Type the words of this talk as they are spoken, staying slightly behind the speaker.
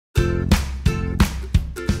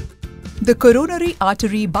The coronary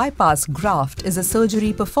artery bypass graft is a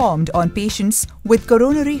surgery performed on patients with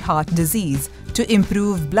coronary heart disease to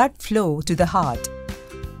improve blood flow to the heart.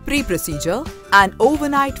 Pre-procedure, an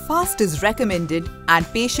overnight fast is recommended and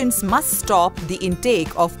patients must stop the intake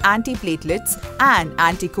of anti-platelets and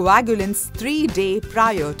anticoagulants 3 days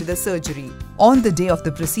prior to the surgery. On the day of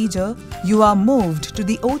the procedure, you are moved to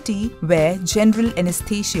the OT where general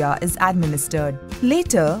anesthesia is administered.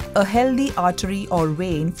 Later, a healthy artery or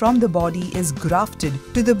vein from the body is grafted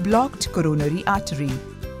to the blocked coronary artery.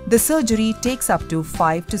 The surgery takes up to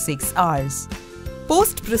 5 to 6 hours.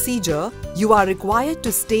 Post-procedure, you are required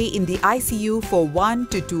to stay in the ICU for 1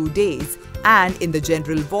 to 2 days and in the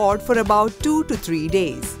general ward for about 2 to 3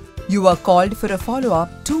 days. You are called for a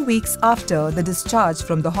follow-up 2 weeks after the discharge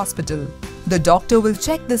from the hospital. The doctor will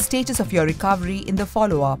check the status of your recovery in the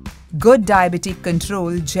follow-up. Good diabetic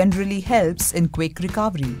control generally helps in quick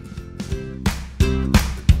recovery.